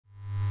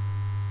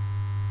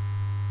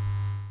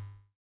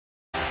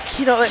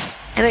You know,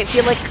 and I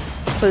feel like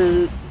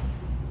for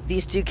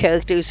these two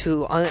characters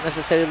who aren't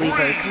necessarily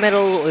very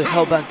committal or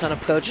hell-bent on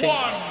approaching.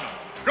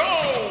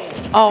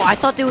 Oh, I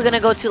thought they were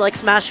gonna go to like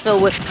Smashville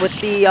with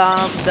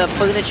the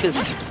furniture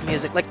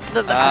music, like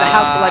the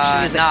house selection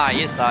music. Nah,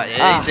 you thought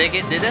they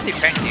definitely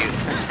pranked you.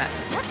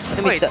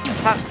 Wait,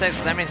 top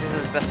 6. That means this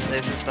is best.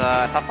 This is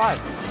top 5.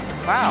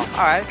 Wow.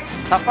 All right,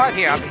 top 5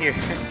 here. I'm here.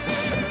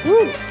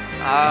 Woo.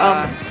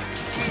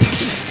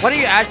 What are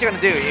you actually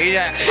gonna do?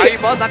 Are you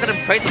both not gonna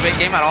play the big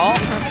game at all?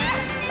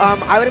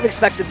 I would have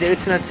expected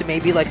ZeroTwoNone to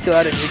maybe like throw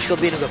out a neutral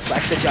beam and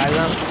reflect the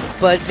gyro,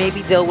 but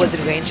maybe Dill was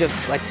in range of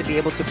like to be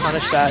able to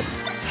punish that.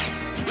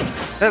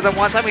 The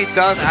one time he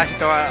does actually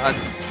throw out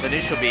the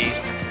neutral beam.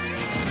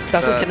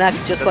 Doesn't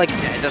connect, just like...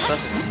 Yeah, it just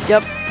doesn't.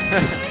 Yep.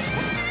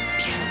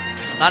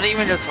 Not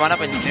even just run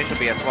up and neutral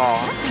beam as well.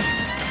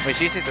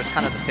 Which usually is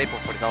kind of the staple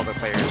for the Zelda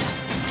players.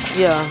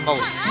 Yeah.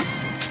 Most.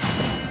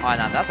 Oh,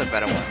 no, that's a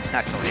better one,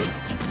 actually.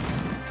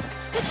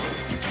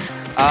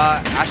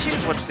 Actually,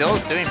 what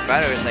Dill's doing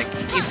better is like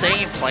he's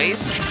staying in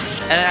place,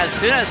 and as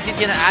soon as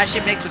CTN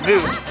actually makes the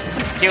move,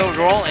 he'll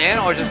roll in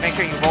or just make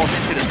sure he rolls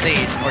into the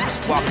stage or just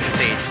walk to the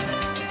stage.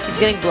 He's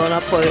getting blown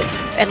up for it,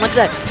 and look at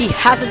that, he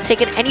hasn't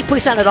taken any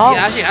percent at all.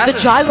 The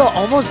gyro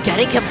almost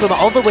getting him from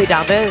all the way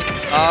down there.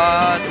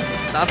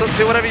 Not to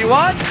do whatever you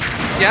want.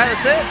 Yeah,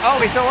 that's it. Oh,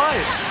 he's still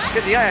alive.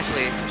 Good DI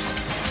actually.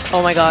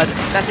 Oh my god.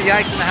 That's a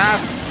yikes and a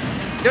half.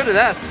 Go to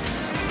death.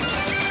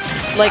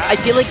 Like I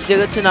feel like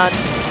ZeroTwoNone,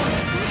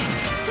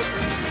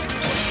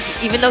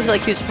 even though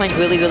he was playing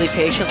really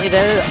patiently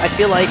there, I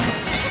feel like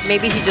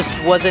maybe he just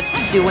wasn't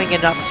doing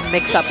enough to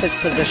mix up his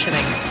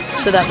positioning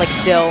so that like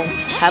Dill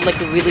had like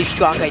a really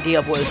strong idea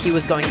of where he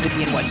was going to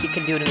be and what he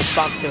can do in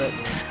response to it.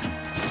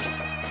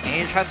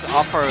 And he tries to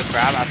offer a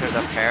grab after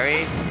the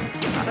parry.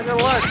 Not a good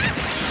look.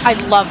 I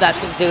love that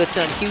from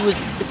ZeroTwoNone. He was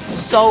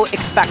so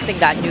expecting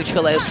that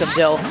neutral out from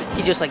Dill.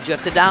 He just like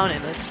drifted down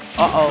and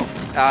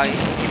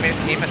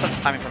he messed up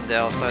the timing from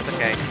Dill, so it's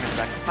okay.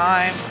 Next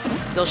time.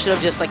 Dill should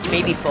have just like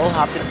maybe full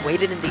hopped and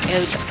waited in the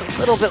air just a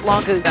little bit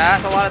longer.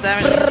 That's a lot of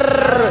damage.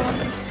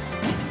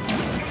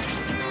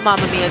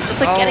 Mamma mia,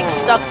 just like getting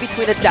stuck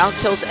between a down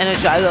tilt and a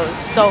gyro is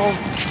so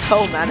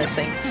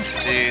menacing.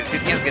 Dude,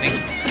 CTN's getting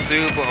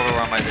super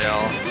overrun by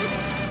Dill.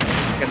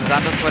 Gets his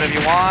down tilt whatever you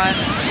want.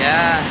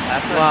 Yeah,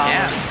 that's a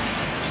chance.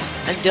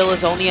 And Dill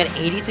is only at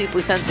 83%.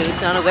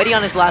 ZeroTwoNone already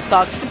on his last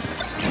stock.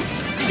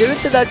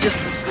 ZeroTwoNone just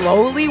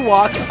slowly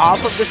walks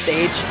off of the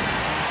stage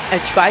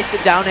and tries to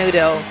down air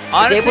Dill.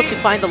 He's able to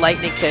find the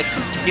lightning kick.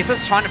 He's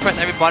just trying to press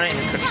every button in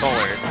his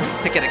controller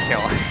just to get a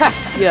kill.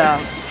 Yeah.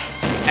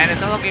 And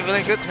it's not looking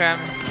really good for him.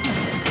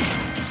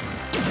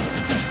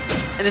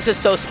 And this is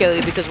so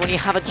scary because when you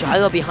have a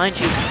gyro behind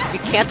you, you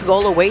can't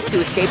roll away to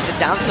escape the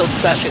down tilt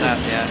pressure.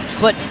 Yeah.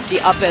 But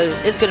the up air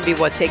is going to be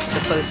what takes the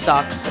first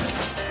stock.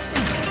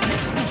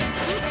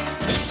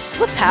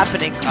 What's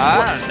happening?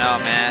 I don't know,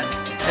 man.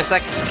 It's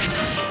like...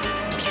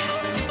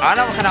 I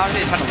don't know what kind of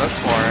option he's trying to look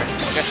for.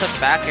 Get touched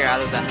back here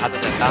out of the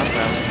down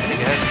throw. Pretty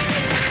good.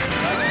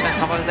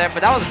 Combos there,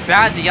 but that was a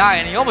bad DI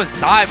and he almost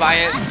died by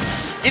it.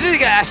 He didn't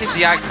get actually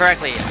DI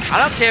correctly. I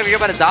don't care if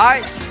you're about to die,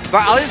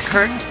 but at least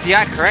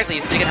DI correctly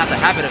so you can have the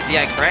habit of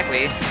DI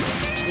correctly.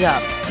 Yeah.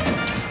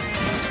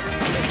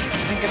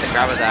 You can get the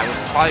grab of that,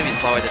 which will probably be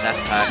slower than that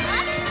attack.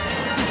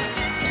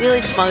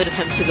 Really smart of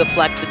him to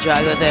deflect the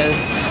gyro there.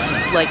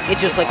 Like, it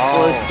just like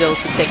forced Dill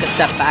to take a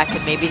step back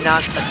and maybe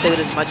not assert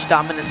as much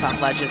dominance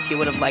on ledge as he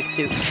would have liked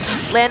to.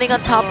 Landing on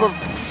top of...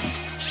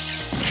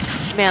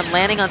 Man,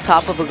 landing on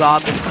top of a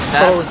gob is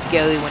so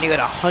scary when you're at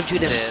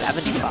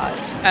 175.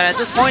 And at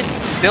this point,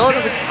 Dill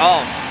doesn't...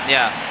 Oh,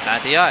 yeah,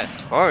 bad DI,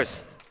 of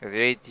course.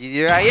 Because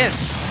you're right in.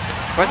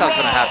 Of course that's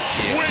going to happen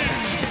to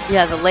you.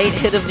 Yeah, the late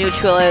hit of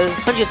neutral,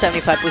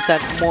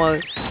 175%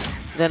 more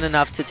than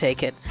enough to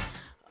take it.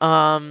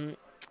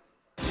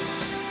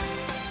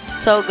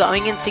 So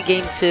going into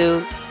game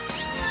 2,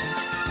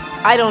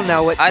 I don't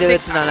know what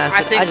ZeroTwoNone has.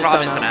 I think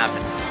Robin's going to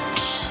happen.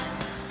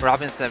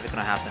 Robin's definitely going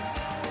to happen.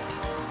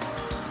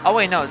 Oh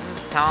wait, no,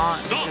 this is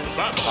talent. This is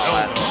okay.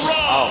 Wait,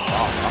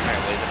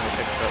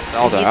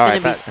 Zelda.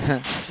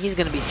 He's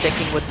gonna be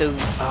sticking with the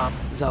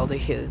Zelda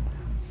here.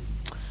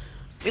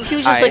 Maybe he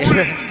was just like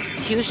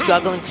he was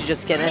struggling to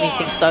just get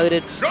anything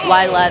started.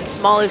 Lilat,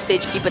 smaller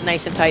stage, keep it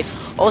nice and tight.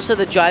 Also,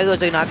 the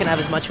gyros are not gonna have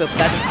as much of a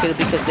presence here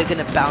because they're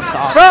gonna bounce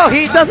off. Bro,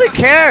 he doesn't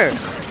care.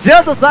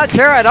 Dill does not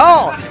care at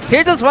all.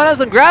 He just runs up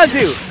and grabs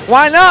you.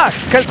 Why not?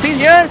 Because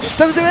CTN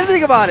doesn't do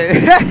anything about it.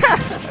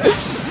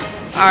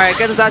 Alright,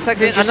 get the dash attack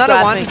in. Another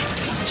one.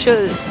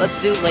 Sure, let's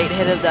do late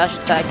hit of dash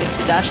attack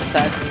into dash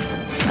attack.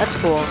 That's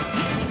cool.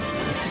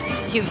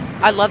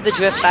 I love the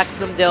drift back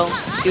from Dill.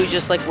 He was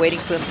just like waiting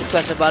for him to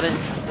press a button.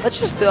 Let's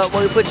just throw out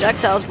more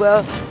projectiles,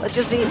 bro. Let's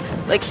just see.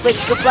 Like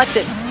deflect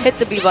it. Hit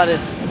the B button.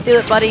 Do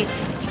it, buddy.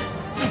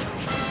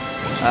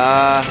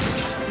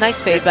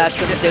 Nice fade back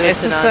from ZeroTwoNone.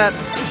 It's just that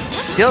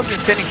Dill's been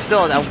sitting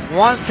still at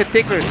one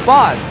particular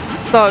spot.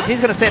 So if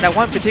he's going to stay in that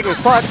one particular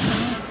spot,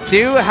 do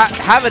you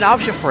have an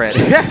option for it?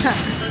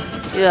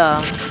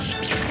 Yeah.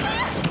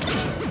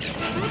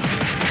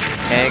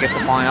 Okay, gets the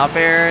falling up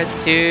air.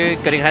 2,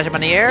 good to catch him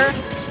in the air.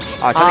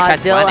 Oh, trying to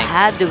catch Dill landing.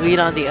 had the lead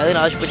on the air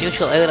dodge, but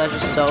neutral air dodge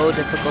is so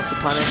difficult to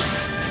punish.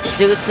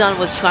 ZeroTwoNone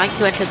was trying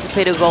to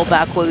anticipate a roll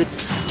backwards.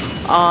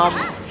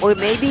 Or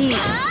maybe...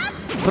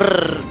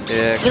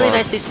 Yeah, really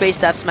nicely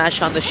spaced F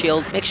smash on the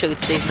shield. Make sure it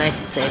stays nice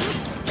and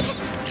safe.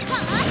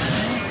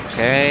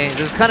 Okay,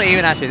 this is kind of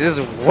even actually. This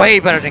is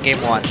way better than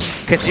game 1.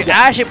 Because you're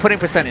actually putting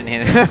percent in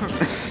here.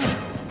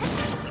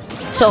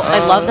 So I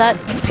love that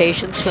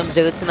patience from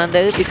ZeroTwoNone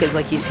there because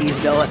like he sees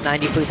Dill at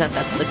 90%,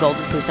 that's the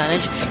golden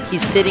percentage.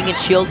 He's sitting in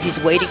shield, he's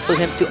waiting for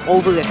him to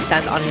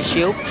overextend on his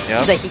shield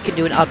so that he can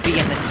do an up B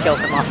and then kill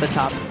him off the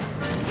top.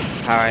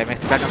 Alright,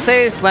 makes it back on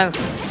stage, lands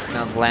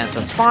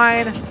just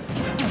fine.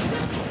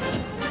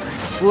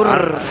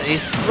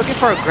 He's looking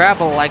for a grab,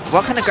 but like,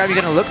 what kind of grab are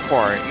you going to look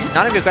for?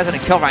 None of your grabs are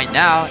going to kill right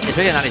now. It's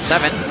really a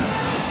 97.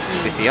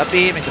 With the up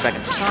B, makes it back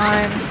into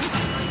time.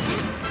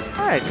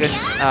 Alright, good.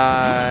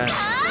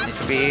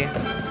 Neutral B.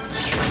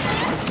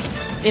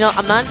 You know,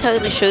 I'm not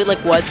entirely sure like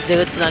what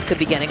ZeroTwoNone could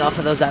be getting off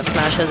of those F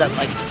smashes that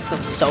like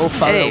from so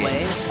far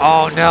away.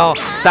 Oh no,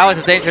 that was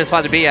a dangerous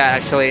spot to be at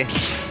actually.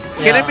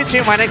 Get in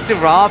between right next to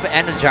Rob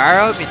and the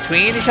gyro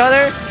between each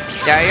other.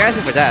 Yeah, you're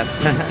asking for that.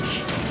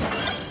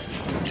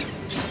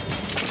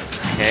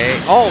 Okay.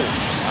 Oh,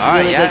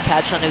 alright, really good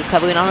catch on the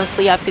recovery. And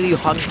honestly, after you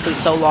hung for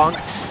so long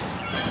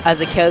as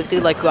a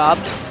character like Rob,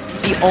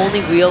 the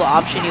only real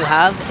option you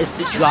have is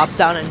to drop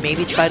down and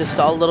maybe try to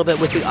stall a little bit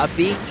with your up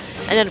B.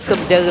 And then from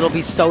there, it'll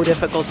be so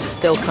difficult to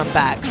still come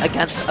back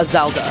against a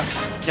Zelda,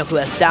 you know, who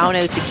has down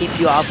air to keep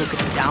you off, who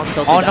can down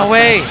tilt. Oh, no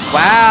way.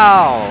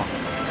 Wow.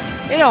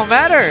 It don't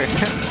matter.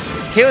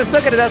 He was still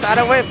going to that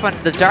either way from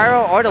the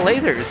gyro or the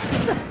lasers.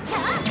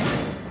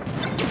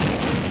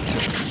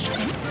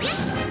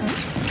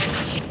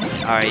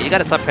 Alright, you got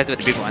to stop pressing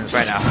with the big ones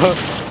right now.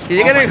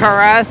 You're getting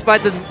harassed by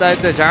the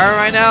gyro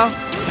right now.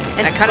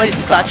 And it's like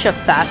such a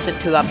fast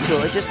interrupt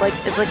tool. It's like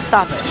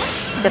stop it.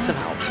 Get some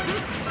help.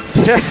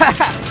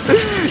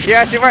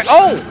 Yeah, actually right.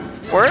 Oh!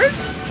 Word?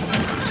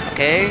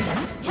 Okay.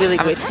 Really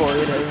great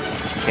forward.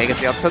 Okay, gets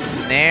the up tilt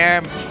in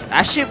there.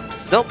 Actually,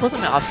 still puts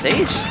him off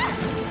stage.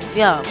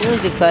 Yeah, I'm really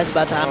surprised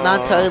about that. I'm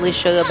not entirely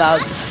sure about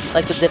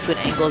like the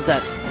different angles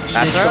that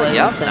neutral air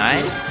yep,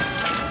 nice.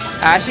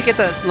 I actually get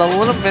the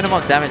little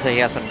minimum damage that he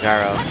has from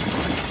gyro.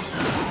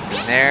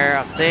 In there,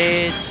 off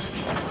stage.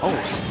 Oh.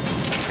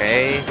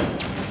 Okay.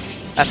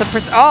 That's a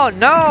oh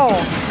no!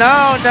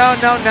 No!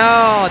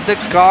 The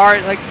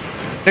guard, like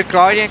the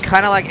Guardian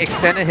kind of like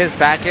extended his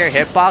back air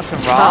hitbox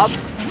from Rob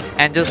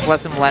and just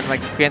lets him land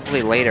like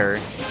preemptively later.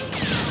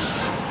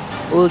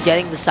 Ooh,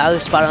 getting the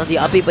solid spot on the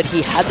up B, but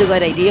he had the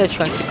right idea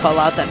trying to call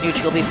out that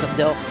neutral B from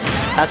Dill.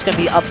 That's going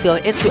to be up throw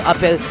into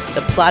up air,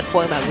 the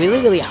platform, and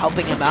really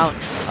helping him out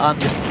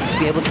just to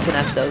be able to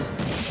connect those.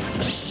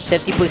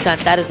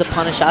 50%, that is the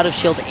punish out of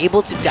shield,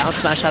 able to down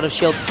smash out of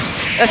shield.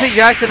 That's a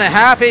Yax and a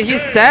half.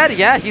 He's dead.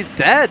 Yeah, he's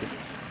dead.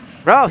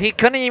 Bro, he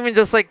couldn't even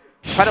just like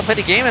try to play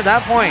the game at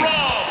that point.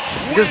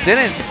 He just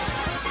didn't.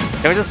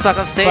 They were just stuck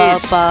off stage.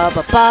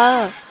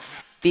 God,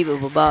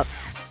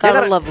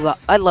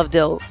 I love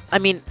Dill. I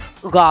mean,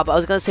 Gob. I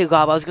was gonna say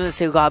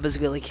Gob is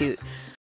really cute.